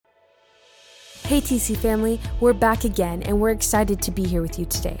Hey TC family, we're back again and we're excited to be here with you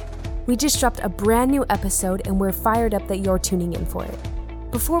today. We just dropped a brand new episode and we're fired up that you're tuning in for it.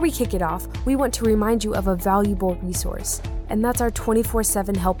 Before we kick it off, we want to remind you of a valuable resource, and that's our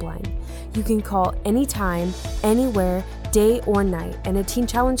 24/7 helpline. You can call anytime, anywhere, day or night, and a Teen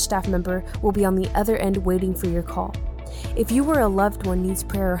Challenge staff member will be on the other end waiting for your call. If you or a loved one needs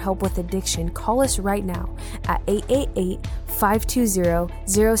prayer or help with addiction, call us right now at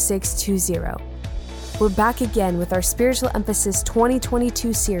 888-520-0620. We're back again with our Spiritual Emphasis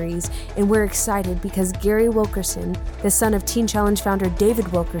 2022 series, and we're excited because Gary Wilkerson, the son of Teen Challenge founder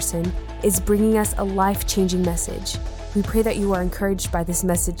David Wilkerson, is bringing us a life-changing message. We pray that you are encouraged by this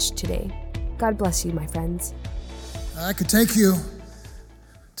message today. God bless you, my friends. I could take you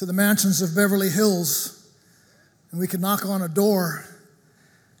to the mansions of Beverly Hills, and we could knock on a door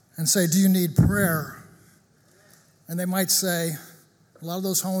and say, "Do you need prayer?" And they might say, a lot of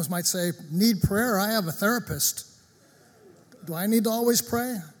those homes might say, "Need prayer? I have a therapist. Do I need to always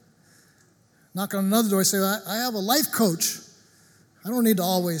pray?" Knock on another door and say, "I have a life coach. I don't need to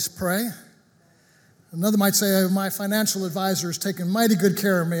always pray." Another might say, "My financial advisor is taking mighty good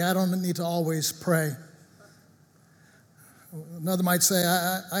care of me. I don't need to always pray." Another might say,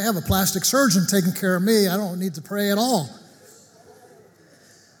 I have a plastic surgeon taking care of me. I don't need to pray at all."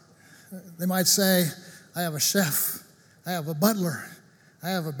 They might say, "I have a chef. I have a butler. I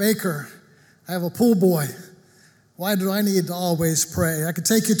have a baker. I have a pool boy. Why do I need to always pray?" I could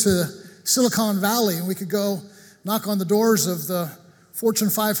take you to Silicon Valley, and we could go knock on the doors of the Fortune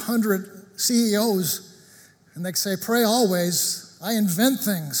 500 CEOs, and they could say, "Pray always. I invent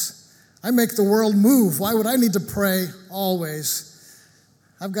things. I make the world move. Why would I need to pray always?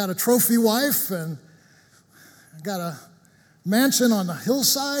 I've got a trophy wife, and I've got a mansion on the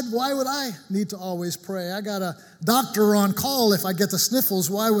hillside. Why would I need to always pray? I got a doctor on call if I get the sniffles.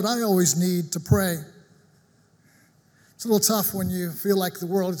 Why would I always need to pray?" It's a little tough when you feel like the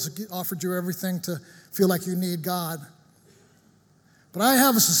world has offered you everything to feel like you need God. But I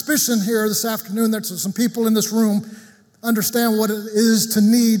have a suspicion here this afternoon that some people in this room understand what it is to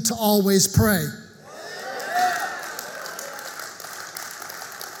need to always pray.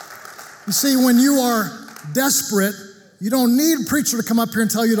 You see, when you are desperate, you don't need a preacher to come up here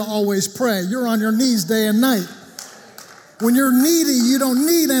and tell you to always pray. You're on your knees day and night. When you're needy, you don't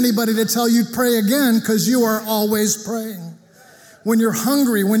need anybody to tell you to pray again because you are always praying. When you're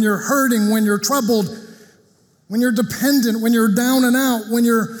hungry, when you're hurting, when you're troubled, when you're dependent, when you're down and out, when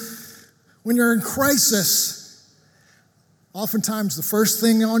you're in crisis, oftentimes the first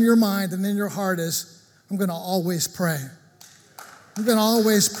thing on your mind and in your heart is, "I'm going to always pray. I'm going to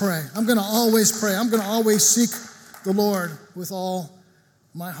always pray. I'm going to always pray. I'm going to always seek the Lord with all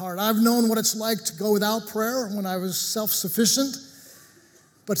my heart." I've known what it's like to go without prayer when I was self-sufficient,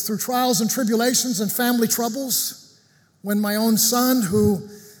 but through trials and tribulations and family troubles, when my own son, who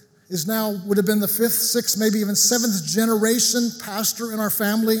is now would have been the 5th, 6th, maybe even 7th generation pastor in our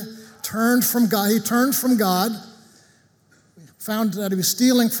family, turned from God, found that he was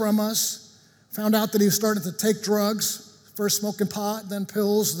stealing from us, found out that he was starting to take drugs, first smoking pot, then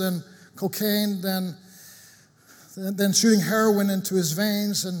pills, then cocaine, then shooting heroin into his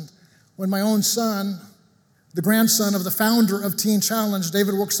veins. And when my own son, the grandson of the founder of Teen Challenge,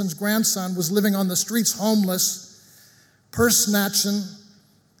 David Wilkerson's grandson, was living on the streets homeless, purse snatching,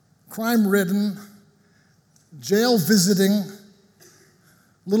 crime-ridden, jail visiting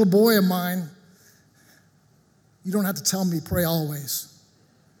little boy of mine, you don't have to tell me pray always.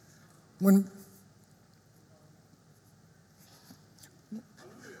 When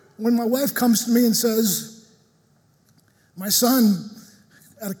my wife comes to me and says, "My son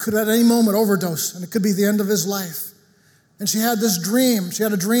could at any moment overdose, and it could be the end of his life," and she had this dream. She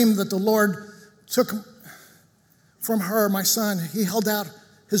had a dream that the Lord took from her, my son. He held out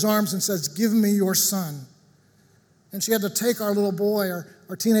his arms and says, "Give me your son." And she had to take our little boy,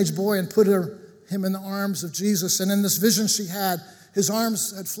 our teenage boy, and put him in the arms of Jesus. And in this vision she had, his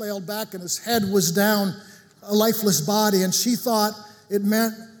arms had flailed back and his head was down, a lifeless body. And she thought it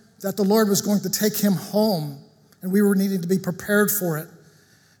meant that the Lord was going to take him home, and we were needing to be prepared for it.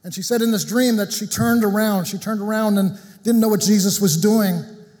 And she said in this dream that she turned around and didn't know what Jesus was doing.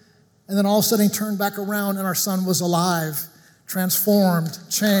 And then all of a sudden he turned back around and our son was alive, transformed,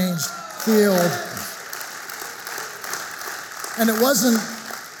 changed, healed. And it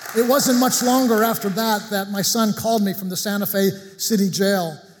wasn't much longer after that my son called me from the Santa Fe City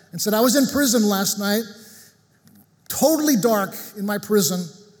Jail and said, "I was in prison last night, totally dark in my prison."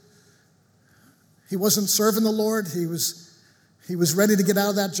 He wasn't serving the Lord. He was ready to get out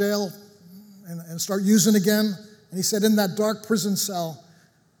of that jail and start using again. And he said, in that dark prison cell,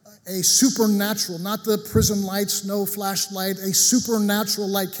 a supernatural, not the prison lights, no flashlight, a supernatural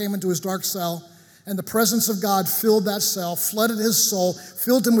light came into his dark cell, and the presence of God filled that cell, flooded his soul,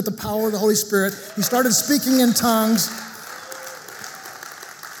 filled him with the power of the Holy Spirit. He started speaking in tongues,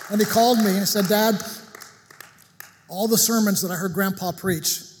 and he called me and he said, "Dad, all the sermons that I heard Grandpa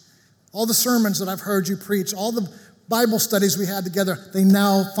preach, all the sermons that I've heard you preach, all the Bible studies we had together, they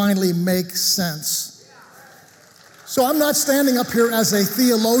now finally make sense." So I'm not standing up here as a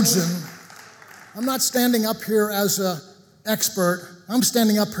theologian. I'm not standing up here as an expert. I'm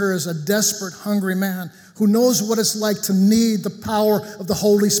standing up here as a desperate, hungry man who knows what it's like to need the power of the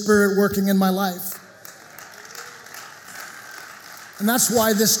Holy Spirit working in my life. And that's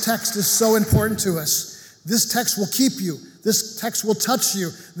why this text is so important to us. This text will keep you. This text will touch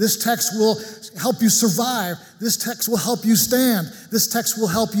you. This text will help you survive. This text will help you stand. This text will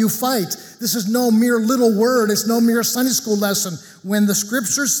help you fight. This is no mere little word. It's no mere Sunday school lesson. When the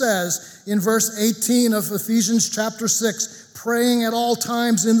scripture says in verse 18 of Ephesians chapter 6, praying at all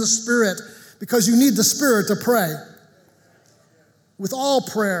times in the Spirit, because you need the Spirit to pray. With all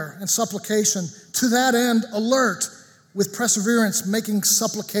prayer and supplication, to that end, alert, with perseverance, making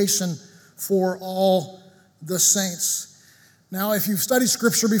supplication for all the saints. Now, if you've studied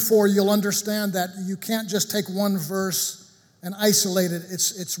Scripture before, you'll understand that you can't just take one verse and isolate it.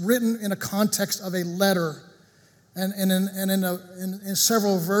 It's written in a context of a letter and in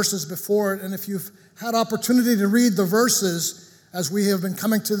several verses before it. And if you've had opportunity to read the verses as we have been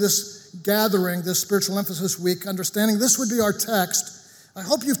coming to this gathering, this Spiritual Emphasis Week, understanding this would be our text, I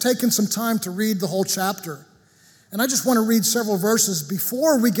hope you've taken some time to read the whole chapter. And I just want to read several verses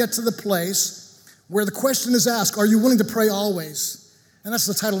before we get to the place where the question is asked, are you willing to pray always? And that's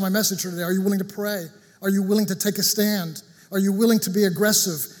the title of my message today. Are you willing to pray? Are you willing to take a stand? Are you willing to be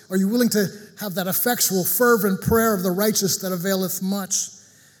aggressive? Are you willing to have that effectual, fervent prayer of the righteous that availeth much?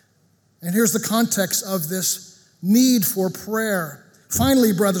 And here's the context of this need for prayer.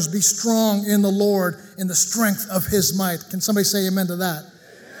 Finally, brothers, be strong in the Lord in the strength of his might. Can somebody say amen to that?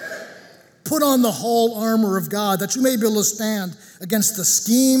 Amen. Put on the whole armor of God that you may be able to stand against the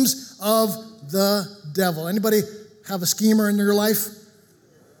schemes of the devil. Anybody have a schemer in your life?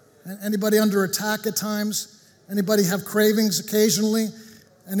 Anybody under attack at times? Anybody have cravings occasionally?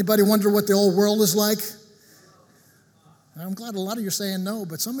 Anybody wonder what the old world is like? I'm glad a lot of you are saying no,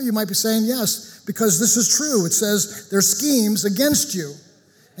 but some of you might be saying yes, because this is true. It says there's schemes against you.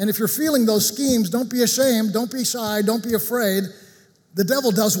 And if you're feeling those schemes, don't be ashamed, don't be shy, don't be afraid. The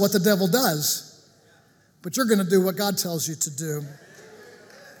devil does what the devil does, but you're going to do what God tells you to do.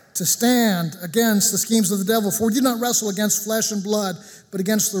 To stand against the schemes of the devil. For we do not wrestle against flesh and blood, but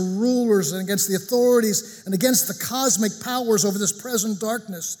against the rulers and against the authorities and against the cosmic powers over this present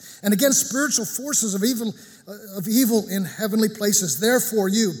darkness and against spiritual forces of evil in heavenly places. Therefore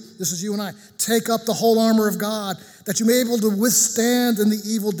this is you and I, take up the whole armor of God that you may be able to withstand in the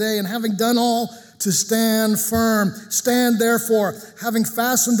evil day, and having done all, to stand firm. Stand therefore, having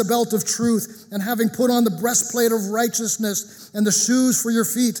fastened the belt of truth, and having put on the breastplate of righteousness, and the shoes for your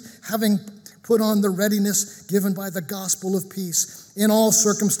feet, having put on the readiness given by the gospel of peace. In all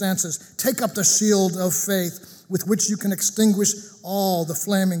circumstances, take up the shield of faith, with which you can extinguish all the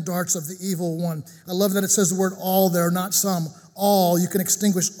flaming darts of the evil one. I love that it says the word all there, not some. All. You can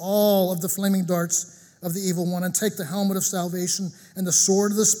extinguish all of the flaming darts of the evil one, and take the helmet of salvation and the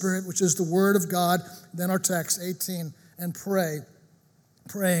sword of the Spirit, which is the word of God. Then our text, 18, and praying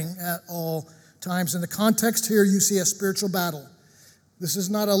at all times. In the context here, you see a spiritual battle. This is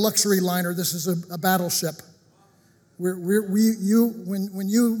not a luxury liner. This is a battleship. When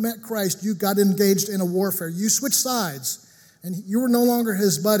you met Christ, you got engaged in a warfare. You switched sides, and you were no longer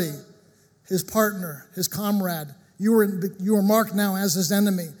his buddy, his partner, his comrade. You were marked now as his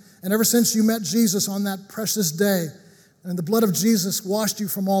enemy. And ever since you met Jesus on that precious day, and the blood of Jesus washed you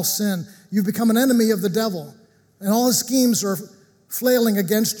from all sin, you've become an enemy of the devil. And all his schemes are flailing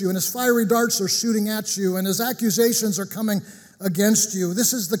against you, and his fiery darts are shooting at you, and his accusations are coming against you.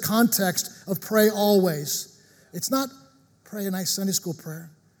 This is the context of pray always. It's not pray a nice Sunday school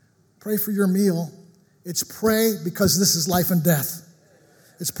prayer. Pray for your meal. It's pray because this is life and death.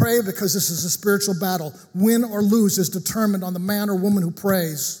 It's pray because this is a spiritual battle. Win or lose is determined on the man or woman who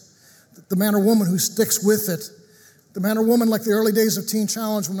prays, the man or woman who sticks with it, the man or woman like the early days of Teen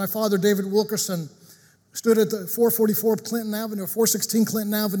Challenge when my father, David Wilkerson, stood at the 444 Clinton Avenue, 416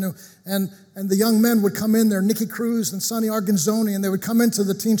 Clinton Avenue, and the young men would come in there, Nikki Cruz and Sonny Arganzoni, and they would come into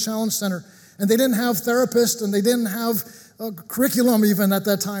the Teen Challenge Center, and they didn't have therapists, and they didn't have a curriculum even at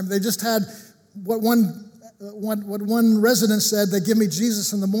that time. They just had what one resident said, they give me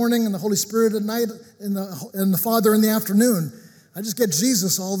Jesus in the morning and the Holy Spirit at night and the Father in the afternoon. I just get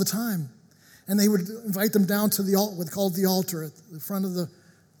Jesus all the time. And they would invite them down to what they called the altar at the front of the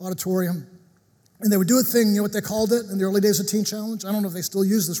auditorium. And they would do a thing, you know what they called it in the early days of Teen Challenge? I don't know if they still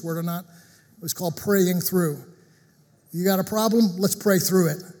use this word or not. It was called praying through. You got a problem? Let's pray through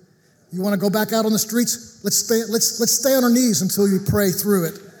it. You want to go back out on the streets? Let's stay on our knees until you pray through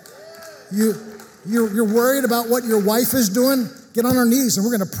it. You're worried about what your wife is doing? Get on our knees and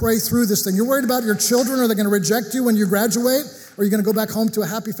we're going to pray through this thing. You're worried about your children? Are they going to reject you when you graduate? Or are you going to go back home to a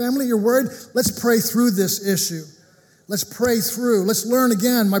happy family? You're worried? Let's pray through this issue. Let's pray through. Let's learn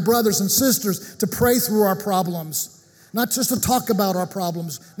again, my brothers and sisters, to pray through our problems. Not just to talk about our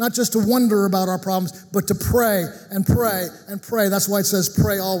problems, not just to wonder about our problems, but to pray and pray and pray. That's why it says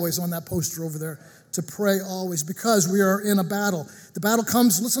pray always on that poster over there. To pray always, because we are in a battle. The battle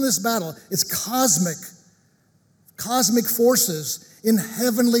comes, listen to this battle. It's cosmic forces in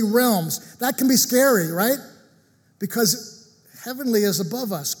heavenly realms. That can be scary, right? Because heavenly is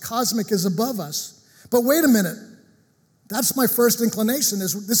above us. Cosmic is above us. But wait a minute. That's my first inclination,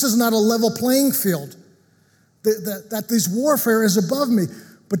 is this is not a level playing field. That this warfare is above me.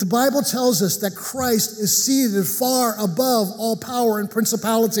 But the Bible tells us that Christ is seated far above all power and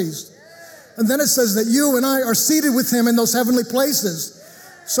principalities. And then it says that you and I are seated with him in those heavenly places.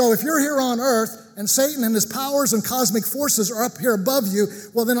 So if you're here on earth and Satan and his powers and cosmic forces are up here above you,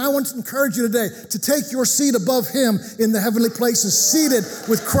 well, then I want to encourage you today to take your seat above him in the heavenly places, seated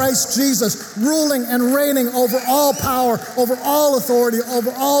with Christ Jesus, ruling and reigning over all power, over all authority,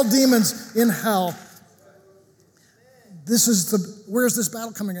 over all demons in hell. Where's this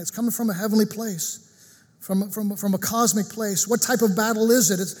battle coming in? It's coming from a heavenly place, from a cosmic place. What type of battle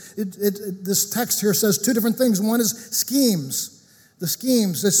is it? This text here says two different things. One is schemes. The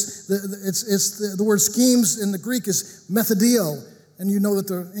schemes, the word schemes in the Greek is methodio, and you know that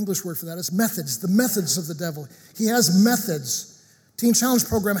the English word for that is methods, the methods of the devil. He has methods. Teen Challenge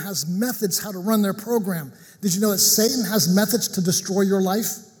program has methods how to run their program. Did you know that Satan has methods to destroy your life?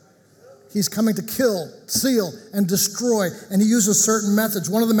 He's coming to kill, steal, and destroy, and he uses certain methods.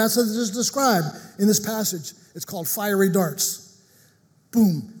 One of the methods is described in this passage. It's called fiery darts.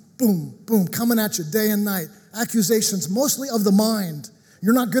 Boom, boom, boom, coming at you day and night. Accusations, mostly of the mind.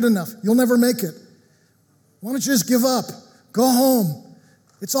 You're not good enough. You'll never make it. Why don't you just give up? Go home.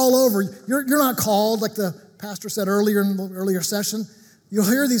 It's all over. You're not called, like the pastor said earlier in the earlier session. You'll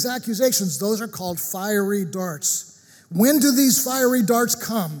hear these accusations. Those are called fiery darts. When do these fiery darts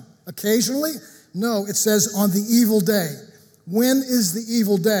come? Occasionally? No, it says on the evil day. When is the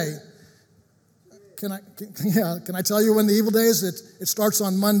evil day? Can I tell you when the evil day is? It starts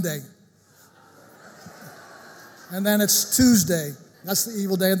on Monday. And then it's Tuesday. That's the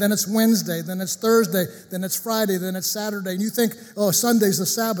evil day. And then it's Wednesday. Then it's Thursday. Then it's Friday. Then it's Saturday. And you think, oh, Sunday's the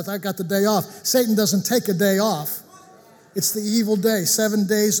Sabbath. I got the day off. Satan doesn't take a day off. It's the evil day, 7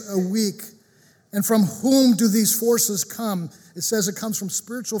 days a week. And from whom do these forces come? It says it comes from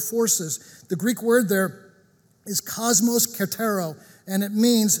spiritual forces. The Greek word there is cosmos katero, and it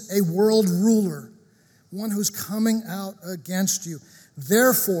means a world ruler, one who's coming out against you.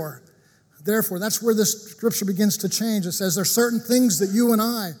 Therefore, that's where this scripture begins to change. It says there's certain things that you and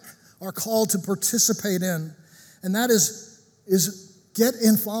I are called to participate in, and that is get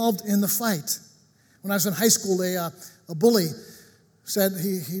involved in the fight. When I was in high school, a bully said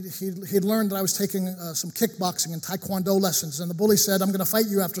he'd learned that I was taking some kickboxing and taekwondo lessons, and the bully said, I'm going to fight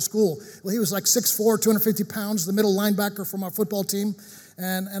you after school. Well, he was like 6'4", 250 pounds, the middle linebacker from our football team,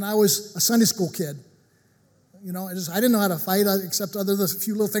 and I was a Sunday school kid. You know, I didn't know how to fight except other than a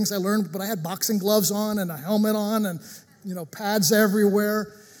few little things I learned, but I had boxing gloves on and a helmet on and, pads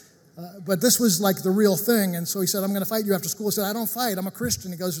everywhere. But this was like the real thing. And so he said, I'm going to fight you after school. I said, I don't fight. I'm a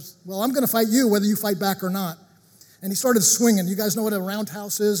Christian. He goes, well, I'm going to fight you whether you fight back or not. And he started swinging. You guys know what a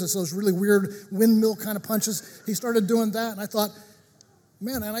roundhouse is? It's those really weird windmill kind of punches. He started doing that, and I thought,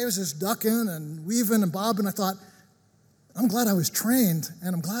 man, and I was just ducking and weaving and bobbing. I thought, I'm glad I was trained,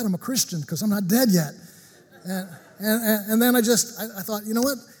 and I'm glad I'm a Christian because I'm not dead yet. And then I thought, you know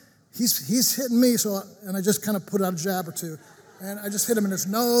what? He's hitting me, and I just kind of put out a jab or two. And I just hit him in his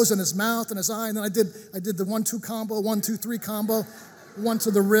nose and his mouth and his eye. And then I did the 1-2 combo, 1-2-3 combo, one to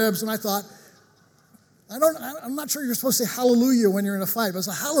the ribs. And I thought, I'm not sure you're supposed to say hallelujah when you're in a fight. But I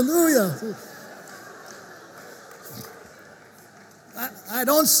said, hallelujah. I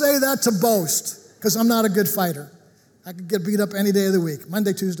don't say that to boast because I'm not a good fighter. I could get beat up any day of the week,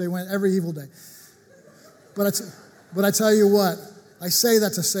 Monday, Tuesday, Wednesday, every evil day. But I tell you what, I say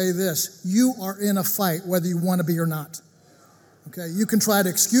that to say this. You are in a fight whether you want to be or not. Okay, you can try to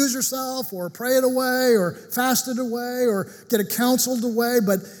excuse yourself or pray it away or fast it away or get it counseled away,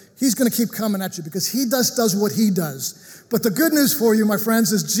 but He's going to keep coming at you because he does what he does. But the good news for you, my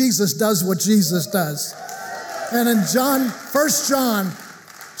friends, is Jesus does what Jesus does. And in 1 John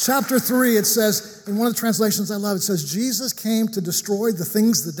chapter 3, it says, in one of the translations I love, it says, Jesus came to destroy the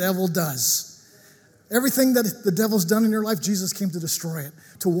things the devil does. Everything that the devil's done in your life, Jesus came to destroy it,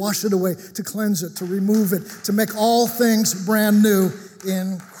 to wash it away, to cleanse it, to remove it, to make all things brand new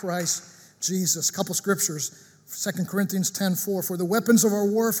in Christ Jesus. A couple scriptures. 2 Corinthians 10:4, for the weapons of our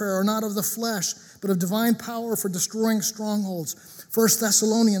warfare are not of the flesh, but of divine power for destroying strongholds. 1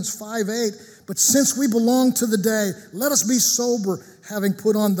 Thessalonians 5:8, but since we belong to the day, let us be sober, having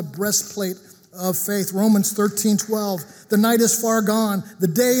put on the breastplate of faith. Romans 13:12, the night is far gone, the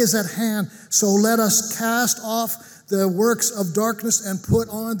day is at hand, so let us cast off the works of darkness and put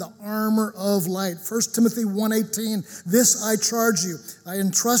on the armor of light. 1 Timothy 1:18, this I charge you, I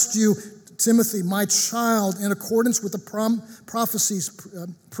entrust you, Timothy, my child, in accordance with the prophecies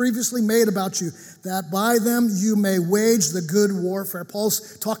previously made about you, that by them you may wage the good warfare.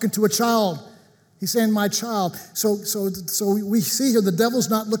 Paul's talking to a child. He's saying, my child. So we see here the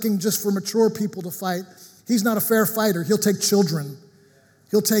devil's not looking just for mature people to fight. He's not a fair fighter. He'll take children.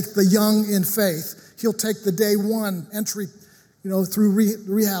 He'll take the young in faith. He'll take the day one entry, through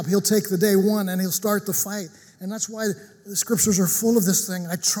rehab. He'll take the day one and he'll start the fight. And that's why the scriptures are full of this thing.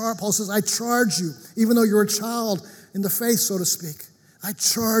 Paul says, I charge you, even though you're a child in the faith, so to speak. I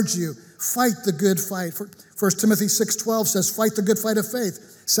charge you, fight the good fight. 1 Timothy 6:12 says, fight the good fight of faith.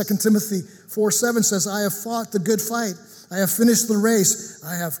 2 Timothy 4:7 says, I have fought the good fight. I have finished the race.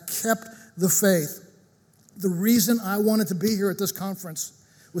 I have kept the faith. The reason I wanted to be here at this conference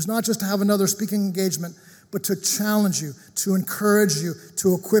was not just to have another speaking engagement, but to challenge you, to encourage you,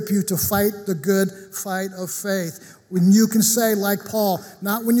 to equip you to fight the good fight of faith. When you can say, like Paul,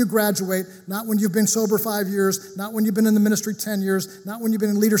 not when you graduate, not when you've been sober 5 years, not when you've been in the ministry 10 years, not when you've been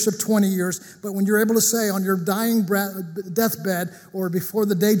in leadership 20 years, but when you're able to say on your dying deathbed or before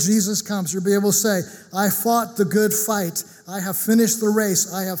the day Jesus comes, you'll be able to say, I fought the good fight. I have finished the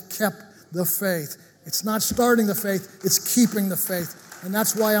race. I have kept the faith. It's not starting the faith, it's keeping the faith. And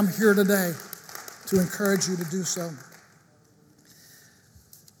that's why I'm here today, to encourage you to do so.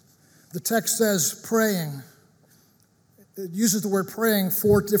 The text says praying. It uses the word praying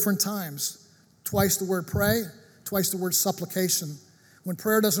 4 different times. Twice the word pray, twice the word supplication. When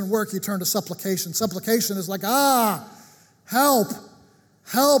prayer doesn't work, you turn to supplication. Supplication is like, help,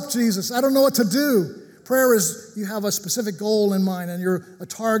 Jesus. I don't know what to do. Prayer is you have a specific goal in mind and you're a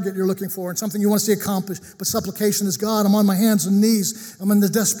target you're looking for and something you want to see accomplished. But supplication is, God, I'm on my hands and knees. I'm in the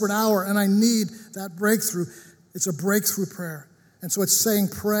desperate hour and I need that breakthrough. It's a breakthrough prayer. And so it's saying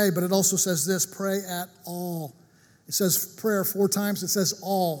pray, but it also says this, pray at all. It says prayer 4 times. It says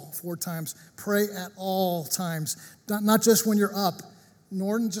all 4 times. Pray at all times. Not just when you're up,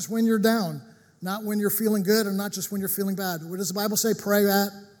 nor just when you're down. Not when you're feeling good and not just when you're feeling bad. What does the Bible say? Pray at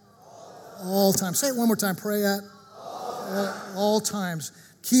all times. Say it one more time. Pray at all times.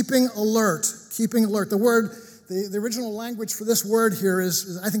 Keeping alert. Keeping alert. The word, the original language for this word here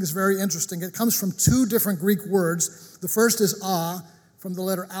is I think is very interesting. It comes from 2 different Greek words. The first is from the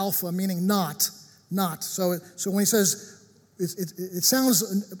letter alpha, meaning not. So when he says, it sounds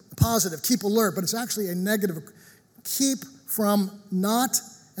positive, keep alert, but it's actually a negative. Keep from not,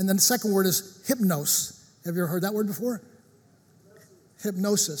 and then the second word is hypnos. Have you ever heard that word before?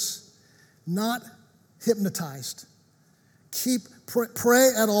 Hypnosis. Not hypnotized.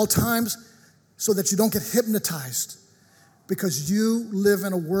 Pray at all times so that you don't get hypnotized, because you live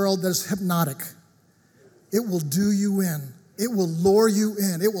in a world that is hypnotic. It will do you in. It will lure you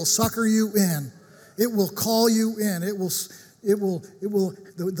in. It will sucker you in. It will call you in. The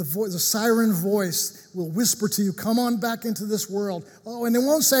siren voice will whisper to you, come on back into this world. Oh, and it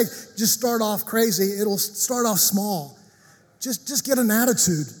won't say, just start off crazy. It'll start off small. Just get an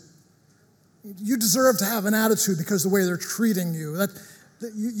attitude. You deserve to have an attitude because of the way they're treating you.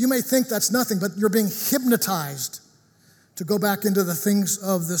 You may think that's nothing, but you're being hypnotized to go back into the things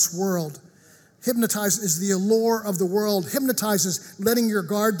of this world. Hypnotize is the allure of the world. Hypnotize is letting your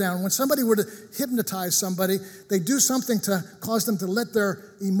guard down. When somebody were to hypnotize somebody, they do something to cause them to let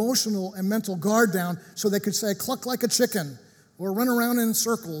their emotional and mental guard down so they could say, cluck like a chicken, or run around in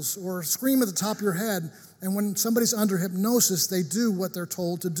circles, or scream at the top of your head. And when somebody's under hypnosis, they do what they're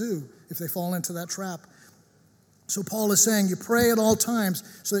told to do if they fall into that trap. So Paul is saying you pray at all times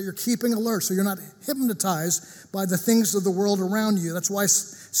so that you're keeping alert, so you're not hypnotized by the things of the world around you. That's why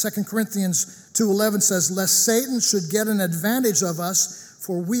 2 Corinthians 2:11 says, lest Satan should get an advantage of us,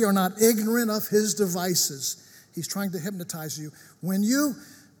 for we are not ignorant of his devices. He's trying to hypnotize you. When you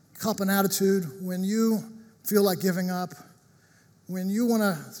cop an attitude, when you feel like giving up, when you want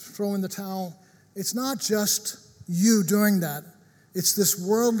to throw in the towel, it's not just you doing that. It's this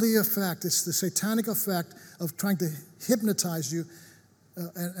worldly effect. It's the satanic effect of trying to hypnotize you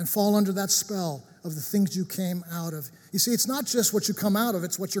and fall under that spell of the things you came out of. You see, it's not just what you come out of,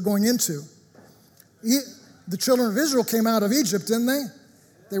 it's what you're going into. The children of Israel came out of Egypt, didn't they?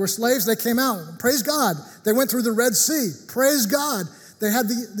 They were slaves, they came out. Praise God. They went through the Red Sea. Praise God. They had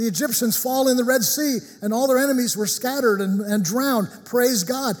the Egyptians fall in the Red Sea, and all their enemies were scattered and drowned. Praise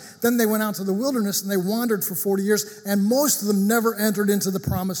God. Then they went out to the wilderness, and they wandered for 40 years, and most of them never entered into the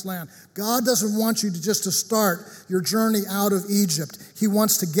promised land. God doesn't want you to start your journey out of Egypt. He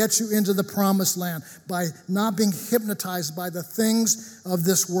wants to get you into the promised land by not being hypnotized by the things of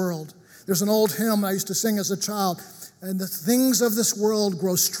this world. There's an old hymn I used to sing as a child, and the things of this world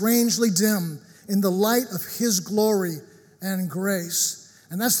grow strangely dim in the light of His glory and grace.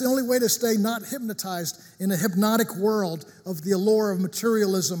 And that's the only way to stay not hypnotized in a hypnotic world of the allure of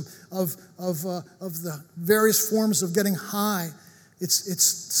materialism, of the various forms of getting high. It's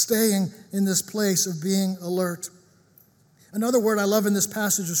staying in this place of being alert. Another word I love in this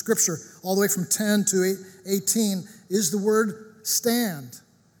passage of Scripture, all the way from 10 to 18, is the word stand.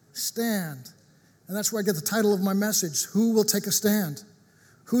 Stand. And that's where I get the title of my message, Who Will Take a Stand?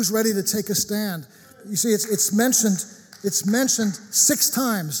 Who's ready to take a stand? You see, it's mentioned 6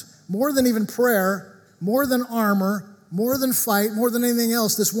 times, more than even prayer, more than armor, more than fight, more than anything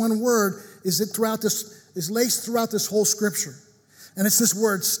else. This one word is laced throughout this whole Scripture. And it's this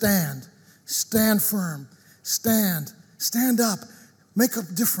word, stand. Stand firm. Stand. Stand up. Make a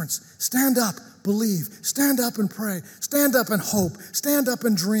difference. Stand up. Believe. Stand up and pray. Stand up and hope. Stand up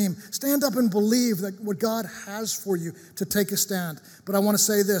and dream. Stand up and believe that what God has for you to take a stand. But I want to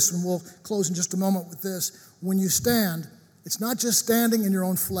say this, and we'll close in just a moment with this. When you stand, it's not just standing in your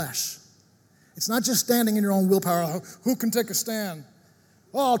own flesh. It's not just standing in your own willpower. Who can take a stand?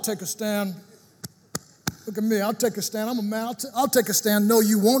 Oh, I'll take a stand. Look at me. I'll take a stand. I'm a man. I'll take a stand. No,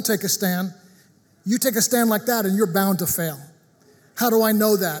 you won't take a stand. You take a stand like that and you're bound to fail. How do I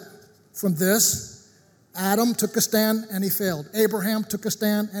know that? From this, Adam took a stand and he failed. Abraham took a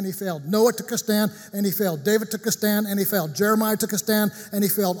stand and he failed. Noah took a stand and he failed. David took a stand and he failed. Jeremiah took a stand and he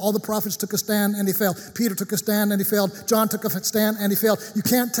failed. All the prophets took a stand and he failed. Peter took a stand and he failed. John took a stand and he failed. You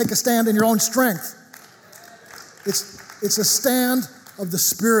can't take a stand in your own strength. It's a stand of the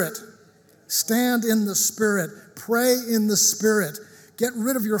Spirit. Stand in the Spirit. Pray in the Spirit. Get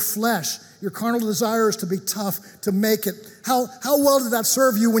rid of your flesh, your carnal desires to be tough, to make it. How well did that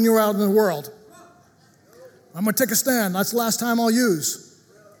serve you when you were out in the world? I'm going to take a stand. That's the last time I'll use.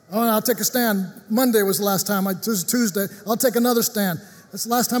 Oh, I'll take a stand. Monday was the last time. Tuesday. I'll take another stand. That's the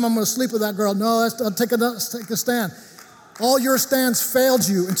last time I'm going to sleep with that girl. No, I'll take a stand. All your stands failed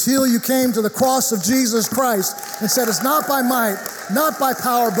you until you came to the cross of Jesus Christ and said, it's not by might, not by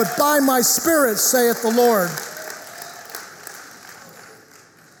power, but by my Spirit, saith the Lord.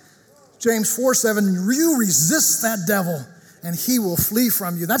 James 4:7, you resist that devil and he will flee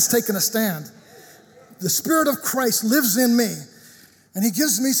from you. That's taking a stand. The Spirit of Christ lives in me, and He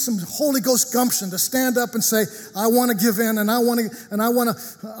gives me some Holy Ghost gumption to stand up and say, I want to give in, and I want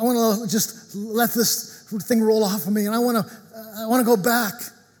to just let this thing roll off of me, and I want to go back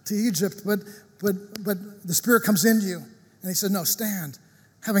to Egypt. But the Spirit comes into you, and He said, no, stand.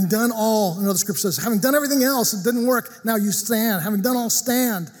 Having done all, another scripture says, having done everything else, it didn't work. Now you stand. Having done all,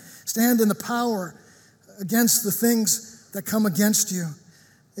 stand. Stand in the power against the things that come against you.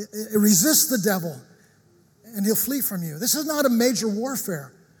 Resist the devil, and he'll flee from you. This is not a major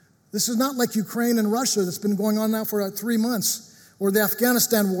warfare. This is not like Ukraine and Russia that's been going on now for 3 months, or the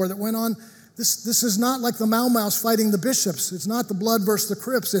Afghanistan war that went on. This is not like the Mau Mau's fighting the bishops. It's not the blood versus the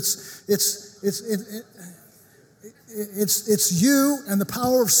Crips. It's you and the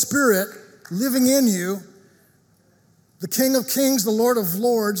power of Spirit living in you, the King of Kings, the Lord of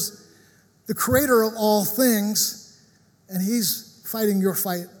Lords, the Creator of all things, and He's fighting your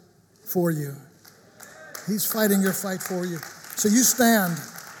fight for you. He's fighting your fight for you. So you stand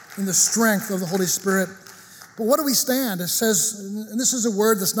in the strength of the Holy Spirit. But what do we stand? It says, and this is a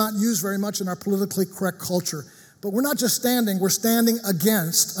word that's not used very much in our politically correct culture, but we're not just standing, we're standing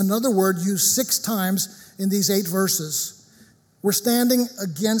against, another word used 6 times in these 8 verses. We're standing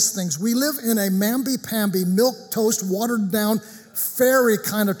against things. We live in a mamby-pamby, milquetoast, watered-down, fairy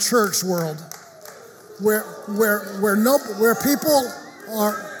kind of church world where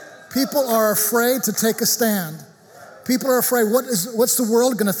people are afraid to take a stand. People are afraid, what's the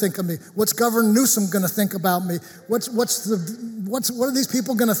world going to think of me? What's Governor Newsom going to think about me? What are these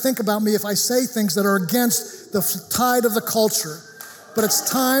people going to think about me if I say things that are against the tide of the culture? But it's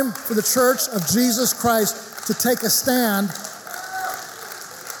time for the Church of Jesus Christ to take a stand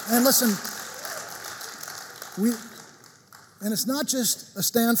And listen, and it's not just a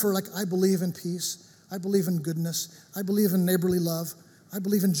stand for like, I believe in peace, I believe in goodness, I believe in neighborly love, I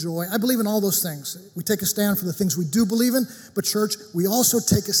believe in joy, I believe in all those things. We take a stand for the things we do believe in, but church, we also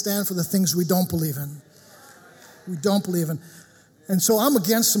take a stand for the things we don't believe in. We don't believe in. And so I'm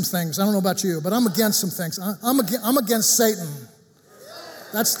against some things. I don't know about you, but I'm against some things. I'm against Satan.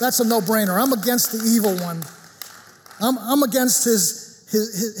 That's a no-brainer. I'm against the evil one. I'm against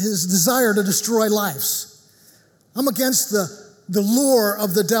his desire to destroy lives. I'm against the lure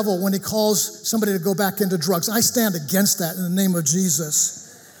of the devil when he calls somebody to go back into drugs. I stand against that in the name of Jesus.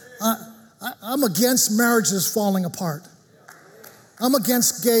 I'm against marriages falling apart. I'm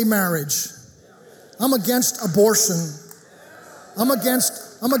against gay marriage. I'm against abortion. I'm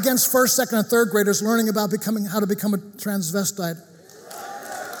against first, second, and third graders learning about how to become a transvestite.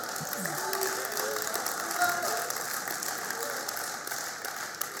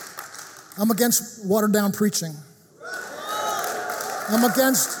 I'm against watered-down preaching. I'm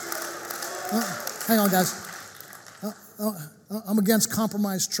against, hang on guys, I'm against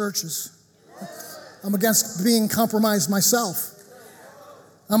compromised churches. I'm against being compromised myself.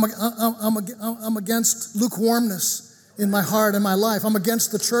 I'm against lukewarmness in my heart and my life. I'm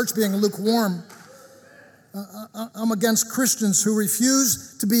against the church being lukewarm. I'm against Christians who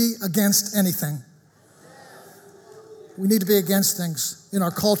refuse to be against anything. We need to be against things in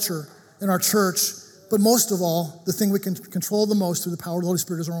our culture, in our church, but most of all, the thing we can control the most through the power of the Holy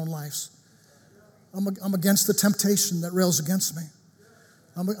Spirit is our own lives. I'm against the temptation that rails against me.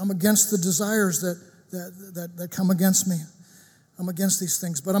 I'm against the desires that come against me. I'm against these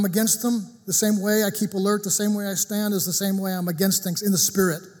things, but I'm against them the same way I keep alert, the same way I stand is the same way I'm against things in the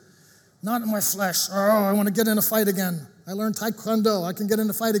spirit, not in my flesh. Oh, I want to get in a fight again. I learned Taekwondo. I can get in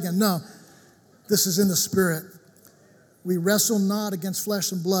a fight again. No, this is in the spirit. We wrestle not against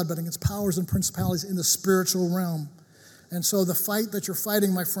flesh and blood, but against powers and principalities in the spiritual realm. And so the fight that you're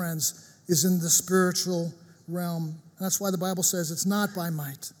fighting, my friends, is in the spiritual realm. And that's why the Bible says it's not by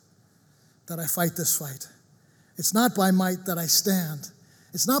might that I fight this fight. It's not by might that I stand.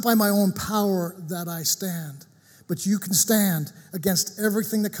 It's not by my own power that I stand. But you can stand against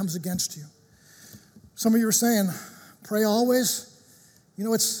everything that comes against you. Some of you are saying, pray always. You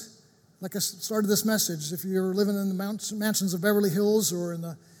know, it's like I started this message, if you're living in the mansions of Beverly Hills or in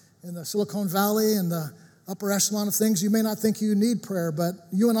the Silicon Valley and the upper echelon of things, you may not think you need prayer, but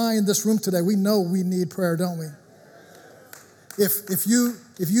you and I in this room today, we know we need prayer, don't we? If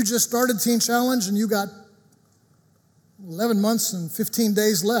you just started Teen Challenge and you got 11 months and 15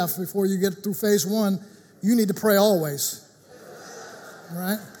 days left before you get through phase 1, you need to pray always,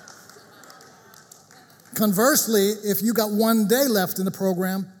 right? Conversely, if you got 1 day left in the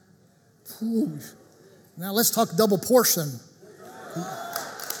program, now let's talk double portion,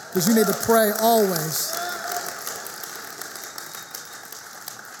 because you need to pray always.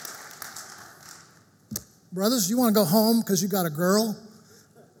 Brothers, you want to go home because you got a girl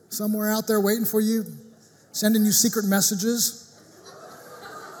somewhere out there waiting for you, sending you secret messages,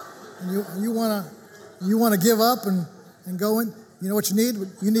 and you want to give up and go in. You know what you need?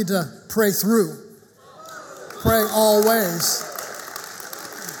 You need to pray through. Pray always.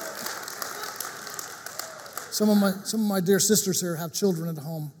 Some of my dear sisters here have children at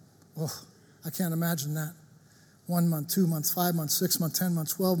home. Oh, I can't imagine that. 1 month, 2 months, 5 months, 6 months, 10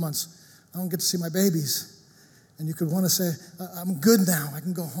 months, 12 months. I don't get to see my babies. And you could want to say, I'm good now. I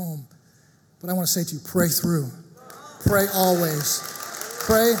can go home. But I want to say to you, pray through. Pray always.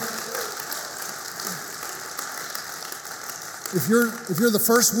 Pray. If you're the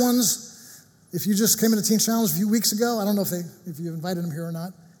first ones, if you just came into Teen Challenge a few weeks ago, I don't know if you invited them here or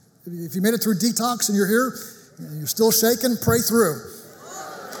not. If you made it through detox and you're here, and you're still shaking, pray through.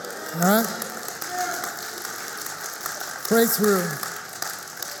 All right? Pray through.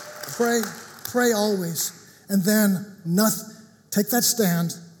 Pray always. And then take that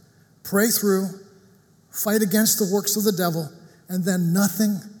stand, pray through, fight against the works of the devil, and then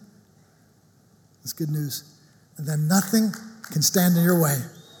nothing, that's good news, and then nothing can stand in your way.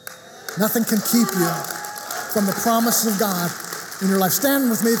 Nothing can keep you from the promises of God in your life. Stand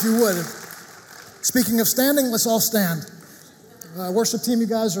with me if you would. Speaking of standing, let's all stand. Worship team, you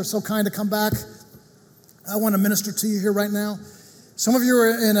guys are so kind to come back. I want to minister to you here right now. Some of you are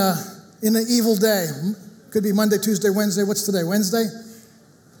in an evil day. Could be Monday, Tuesday, Wednesday. What's today? Wednesday?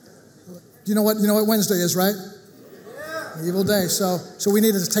 You know what Wednesday is, right? Yeah. Evil day. So we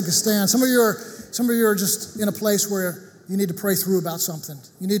need to take a stand. Some of you are just in a place where you need to pray through about something.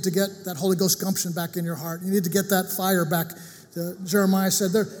 You need to get that Holy Ghost gumption back in your heart. You need to get that fire back. Jeremiah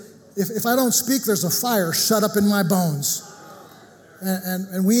said, if I don't speak, there's a fire shut up in my bones.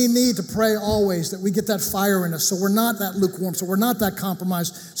 And we need to pray always that we get that fire in us, so we're not that lukewarm, so we're not that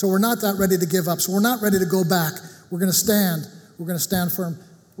compromised, so we're not that ready to give up, so we're not ready to go back. We're going to stand. We're going to stand firm.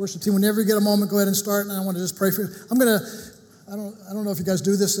 Worship team, whenever you get a moment, go ahead and start, and I want to just pray for you. I don't know if you guys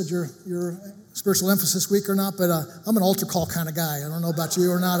do this at your spiritual emphasis week or not, but I'm an altar call kind of guy. I don't know about you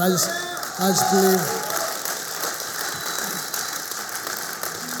or not. I just believe.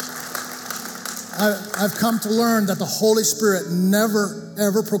 I've come to learn that the Holy Spirit never,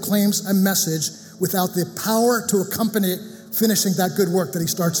 ever proclaims a message without the power to accompany it, finishing that good work that he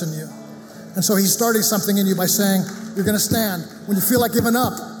starts in you. And so he's starting something in you by saying, you're going to stand. When you feel like giving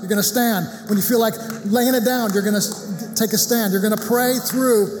up, you're going to stand. When you feel like laying it down, you're going to take a stand. You're going to pray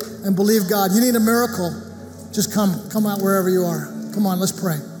through and believe God. You need a miracle. Just come out wherever you are. Come on, let's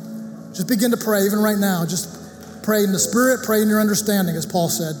pray. Just begin to pray, even right now. Just pray in the Spirit, pray in your understanding, as Paul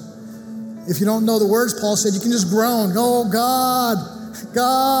said. If you don't know the words, Paul said, you can just groan. Oh,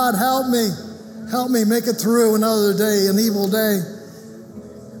 God, help me. Help me make it through another day, an evil day.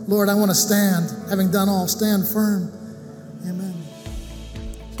 Lord, I want to stand. Having done all, stand firm. Amen.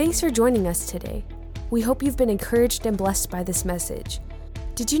 Thanks for joining us today. We hope you've been encouraged and blessed by this message.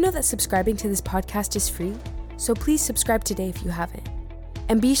 Did you know that subscribing to this podcast is free? So please subscribe today if you haven't.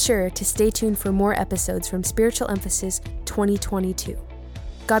 And be sure to stay tuned for more episodes from Spiritual Emphasis 2022.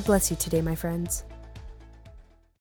 God bless you today, my friends.